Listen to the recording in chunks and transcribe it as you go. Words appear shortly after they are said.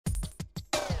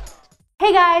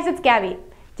Hey guys, it's Gabby.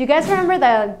 Do you guys remember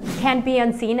the Can't Be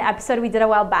Unseen episode we did a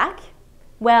while back?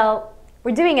 Well,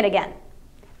 we're doing it again,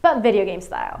 but video game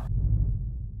style.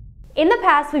 In the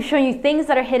past, we've shown you things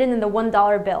that are hidden in the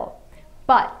 $1 bill.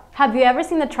 But have you ever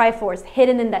seen the Triforce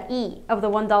hidden in the E of the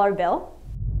 $1 bill?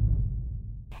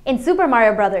 In Super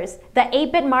Mario Bros., the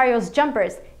 8-bit Mario's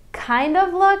jumpers kind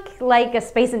of look like a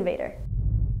Space Invader.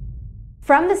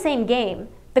 From the same game,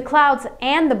 the clouds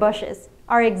and the bushes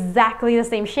are exactly the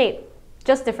same shape,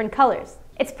 just different colors.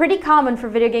 It's pretty common for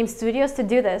video game studios to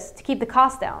do this to keep the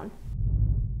cost down.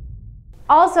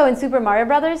 Also in Super Mario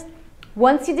Bros.,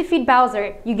 once you defeat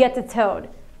Bowser, you get to Toad.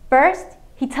 First,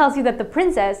 he tells you that the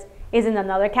princess is in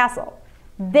another castle.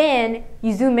 Then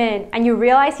you zoom in and you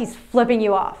realize he's flipping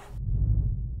you off.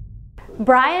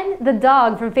 Brian, the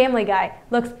dog from Family Guy,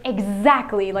 looks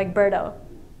exactly like Birdo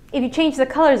if you change the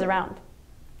colors around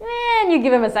and you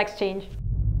give him a sex change.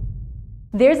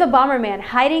 There's a Bomberman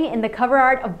hiding in the cover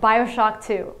art of BioShock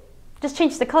 2. Just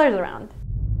change the colors around.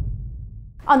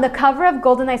 On the cover of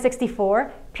GoldenEye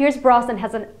 64, Pierce Brosnan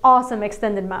has an awesome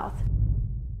extended mouth.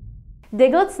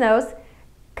 Diglett's nose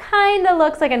kinda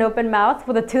looks like an open mouth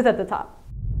with a tooth at the top.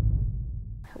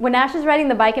 When Ash is riding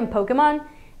the bike in Pokemon,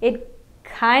 it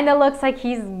kinda looks like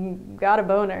he's got a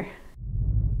boner.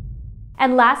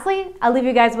 And lastly, I'll leave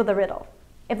you guys with a riddle.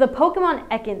 If the Pokemon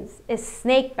Ekans is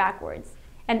snake backwards,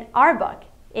 and Arbok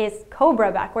is cobra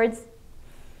backwards,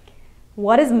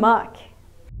 what is muck?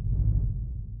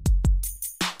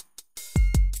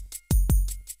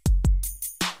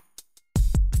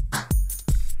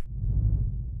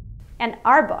 And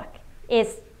Arbok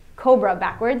is cobra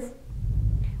backwards,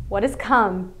 what is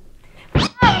cum?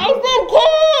 I said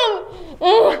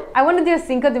cum! I want to do a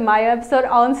Cinco de Mayo episode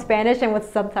all in Spanish and with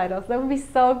subtitles. That would be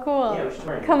so cool.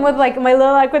 Yeah, come with like my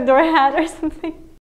little Ecuador hat or something.